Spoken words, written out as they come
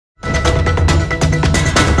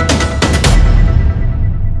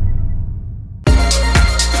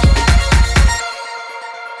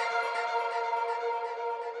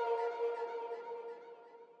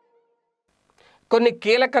కొన్ని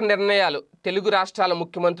కీలక నిర్ణయాలు తెలుగు రాష్ట్రాల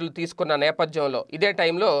ముఖ్యమంత్రులు తీసుకున్న నేపథ్యంలో ఇదే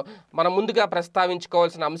టైంలో మనం ముందుగా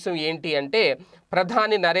ప్రస్తావించుకోవాల్సిన అంశం ఏంటి అంటే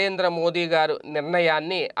ప్రధాని నరేంద్ర మోదీ గారు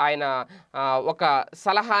నిర్ణయాన్ని ఆయన ఒక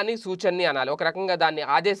సలహాని సూచనని అనాలి. ఒక రకంగా దాన్ని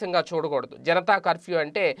ఆదేశంగా చూడకూడదు. జనతా కర్ఫ్యూ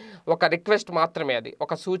అంటే ఒక రిక్వెస్ట్ మాత్రమే, అది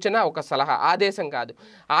ఒక సూచన, ఒక సలహా, ఆదేశం కాదు.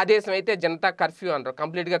 ఆదేశం అయితే జనతా కర్ఫ్యూ అనరు,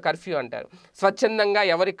 కంప్లీట్గా కర్ఫ్యూ అంటారు. స్వచ్ఛందంగా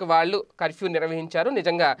ఎవరికి వాళ్ళు కర్ఫ్యూ నిర్వహించారు.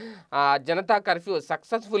 నిజంగా జనతా కర్ఫ్యూ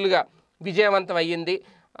సక్సెస్ఫుల్గా విజయవంతం అయ్యింది.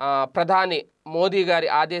 ప్రధాని మోదీ గారి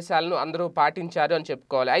ఆదేశాలను అందరూ పాటించారు అని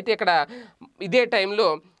చెప్పుకోవాలి. అయితే ఇక్కడ ఇదే టైంలో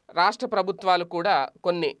రాష్ట్ర ప్రభుత్వాలు కూడా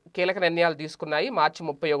కొన్ని కీలక నిర్ణయాలు తీసుకున్నాయి. మార్చి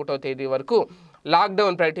 31వ తేదీ వరకు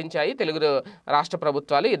లాక్డౌన్ ప్రకటించాయి తెలుగు రాష్ట్ర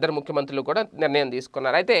ప్రభుత్వాలు. ఇద్దరు ముఖ్యమంత్రులు కూడా నిర్ణయం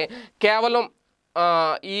తీసుకున్నారు. అయితే కేవలం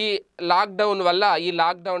ఈ లాక్డౌన్ వల్ల ఈ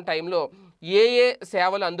లాక్డౌన్ టైంలో ఏ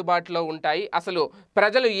సేవలు అందుబాటులో ఉంటాయి, అసలు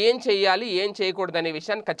ప్రజలు ఏం చేయాలి, ఏం చేయకూడదు అనే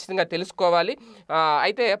విషయాన్ని ఖచ్చితంగా తెలుసుకోవాలి.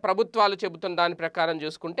 అయితే ప్రభుత్వాలు చెబుతున్న దాని ప్రకారం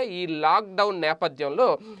చూసుకుంటే ఈ లాక్డౌన్ నేపథ్యంలో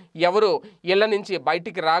ఎవరు ఇళ్ల నుంచి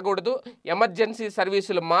బయటికి రాకూడదు, ఎమర్జెన్సీ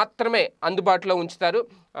సర్వీసులు మాత్రమే అందుబాటులో ఉంచుతారు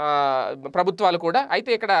ప్రభుత్వాలు కూడా.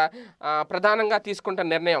 అయితే ఇక్కడ ప్రధానంగా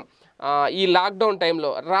తీసుకుంటున్న నిర్ణయం ఈ లాక్డౌన్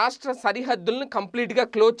టైంలో రాష్ట్ర సరిహద్దులను కంప్లీట్గా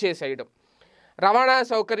క్లోజ్ చేసేయడం. రవాణా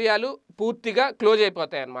సౌకర్యాలు పూర్తిగా క్లోజ్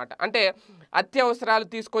అయిపోతాయి అన్నమాట. అంటే అత్యవసరాలు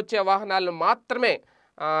తీసుకొచ్చే వాహనాలను మాత్రమే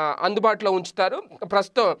అందుబాటులో ఉంచుతారు.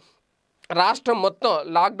 ప్రస్తుతం రాష్ట్రం మొత్తం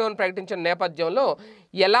లాక్డౌన్ ప్రకటించిన నేపథ్యంలో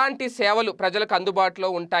ఎలాంటి సేవలు ప్రజలకు అందుబాటులో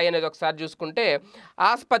ఉంటాయి అనేది ఒకసారి చూసుకుంటే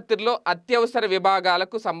ఆసుపత్రిలో అత్యవసర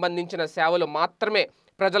విభాగాలకు సంబంధించిన సేవలు మాత్రమే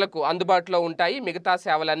ప్రజలకు అందుబాటులో ఉంటాయి. మిగతా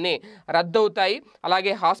సేవలన్నీ రద్దవుతాయి.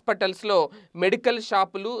 అలాగే హాస్పిటల్స్లో మెడికల్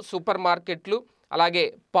షాపులు, సూపర్ మార్కెట్లు, అలాగే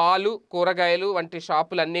పాలు, కూరగాయలు వంటి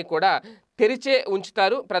షాపులన్నీ కూడా తెరిచే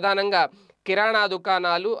ఉంచుతారు. ప్రధానంగా కిరాణా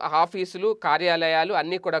దుకాణాలు, ఆఫీసులు, కార్యాలయాలు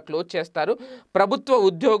అన్నీ కూడా క్లోజ్ చేస్తారు. ప్రభుత్వ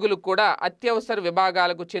ఉద్యోగులు కూడా అత్యవసర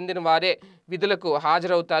విభాగాలకు చెందిన వారే విధులకు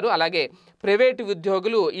హాజరవుతారు. అలాగే ప్రైవేటు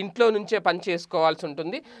ఉద్యోగులు ఇంట్లో నుంచే పని చేసుకోవాల్సి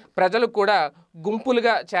ఉంటుంది. ప్రజలు కూడా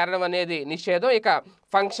గుంపులుగా చేరడం అనేది నిషేధం. ఇక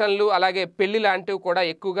ఫంక్షన్లు అలాగే పెళ్లి లాంటివి కూడా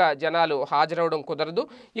ఎక్కువగా జనాలు హాజరవడం కుదరదు.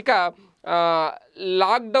 ఇక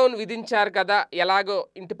లాక్డౌన్ విధించారు కదా, ఎలాగో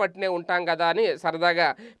ఇంటి పట్టునే ఉంటాం కదా అని సరదాగా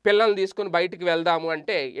పిల్లల్ని తీసుకుని బయటికి వెళ్దాము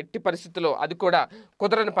అంటే ఎట్టి పరిస్థితుల్లో అది కూడా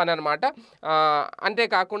కుదరని పని అనమాట.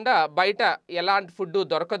 అంతేకాకుండా బయట ఎలాంటి ఫుడ్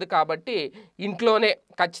దొరకదు కాబట్టి ఇంట్లోనే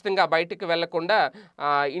ఖచ్చితంగా బయటికి వెళ్లకుండా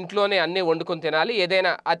ఇంట్లోనే అన్నీ వండుకొని తినాలి.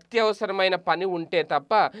 ఏదైనా అత్యవసరమైన పని ఉంటే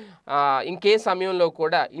తప్ప ఇంకే సమయంలో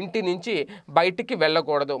కూడా ఇంటి నుంచి బయటికి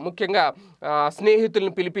వెళ్ళకూడదు. ముఖ్యంగా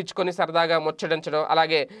స్నేహితులను పిలిపించుకొని సరదాగా ముచ్చడించడం,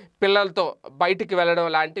 అలాగే పిల్లలతో బయటికి వెళ్ళడం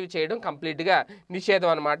లాంటివి చేయడం కంప్లీట్గా నిషేధం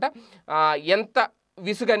అనమాట. ఎంత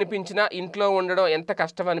విసుగు అనిపించినా, ఇంట్లో ఉండడం ఎంత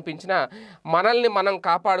కష్టం అనిపించినా మనల్ని మనం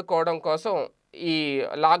కాపాడుకోవడం కోసం ఈ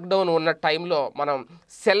లాక్డౌన్ ఉన్న టైంలో మనం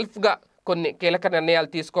సెల్ఫ్గా కొన్ని కీలక నిర్ణయాలు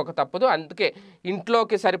తీసుకోక తప్పదు. అందుకే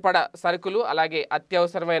ఇంట్లోకి సరిపడా సరుకులు, అలాగే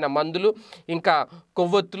అత్యవసరమైన మందులు, ఇంకా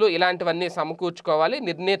కొవ్వొత్తులు ఇలాంటివన్నీ సమకూర్చుకోవాలి.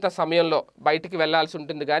 నిర్ణీత సమయంలో బయటికి వెళ్లాల్సి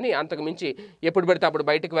ఉంటుంది, కానీ అంతకు మించి ఎప్పుడు పడితే అప్పుడు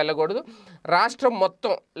బయటికి వెళ్ళకూడదు. రాష్ట్రం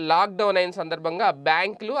మొత్తం లాక్డౌన్ అయిన సందర్భంగా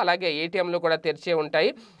బ్యాంకులు అలాగే ఏటీఎంలు కూడా తెరిచే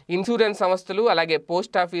ఉంటాయి. ఇన్సూరెన్స్ సంస్థలు, అలాగే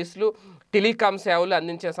పోస్ట్ ఆఫీసులు, టెలికాం సేవలు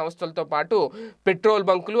అందించే సంస్థలతో పాటు పెట్రోల్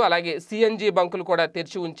బంకులు, అలాగే సిఎన్జి బంకులు కూడా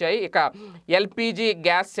తెరిచి ఉంచాయి. ఇక ఎల్పిజి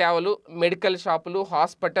గ్యాస్ సేవలు, మెడికల్ షాపులు,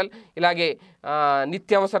 హాస్పిటల్, ఇలాగే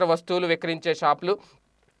నిత్యావసర వస్తువులు విక్రయించే షాపులు,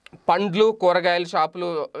 పండ్లు, కూరగాయల షాపులు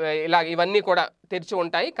ఇవన్నీ కూడా తెరిచి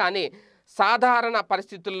ఉంటాయి. కానీ సాధారణ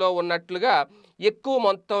పరిస్థితుల్లో ఉన్నట్లుగా ఎక్కువ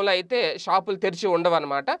మొత్తంలో అయితే షాపులు తెరిచి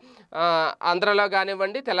ఉండవన్నమాట. ఆంధ్రలో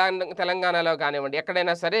కానివ్వండి, తెలంగాణలో కానివ్వండి,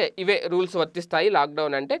 ఎక్కడైనా సరే ఇవే రూల్స్ వర్తిస్తాయి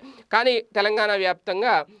లాక్డౌన్ అంటే. కానీ తెలంగాణ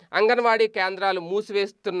వ్యాప్తంగా అంగన్వాడీ కేంద్రాలు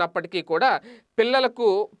మూసివేస్తున్నప్పటికీ కూడా పిల్లలకు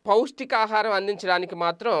పౌష్టికాహారం అందించడానికి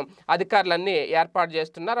మాత్రం అధికారులన్నీ ఏర్పాటు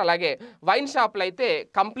చేస్తున్నారు. అలాగే వైన్ షాపులు అయితే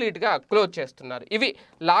కంప్లీట్గా క్లోజ్ చేస్తున్నారు. ఇవి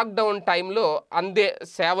లాక్డౌన్ టైంలో అందే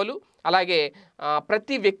సేవలు. అలాగే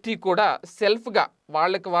ప్రతి వ్యక్తి కూడా సెల్ఫ్గా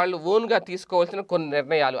వాళ్ళకి వాళ్ళు ఓన్గా తీసుకోవాల్సిన కొన్ని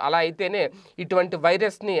నిర్ణయాలు. అలా అయితేనే ఇటువంటి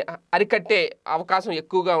వైరస్ని అరికట్టే అవకాశం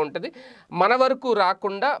ఎక్కువగా ఉంటుంది. మన వరకు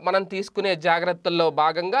రాకుండా మనం తీసుకునే జాగ్రత్తల్లో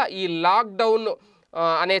భాగంగా ఈ లాక్డౌన్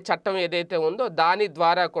అనే చట్టం ఏదైతే ఉందో దాని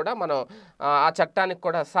ద్వారా కూడా మనం ఆ చట్టానికి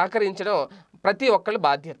కూడా సహకరించడం ప్రతి ఒక్కళ్ళ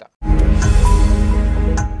బాధ్యత.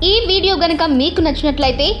 ఈ వీడియో గనుక మీకు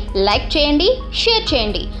నచ్చినట్లయితే లైక్ చేయండి, షేర్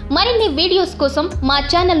చేయండి. మరిన్ని వీడియోస్ కోసం మా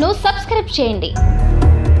ఛానల్ను సబ్స్క్రైబ్ చేయండి.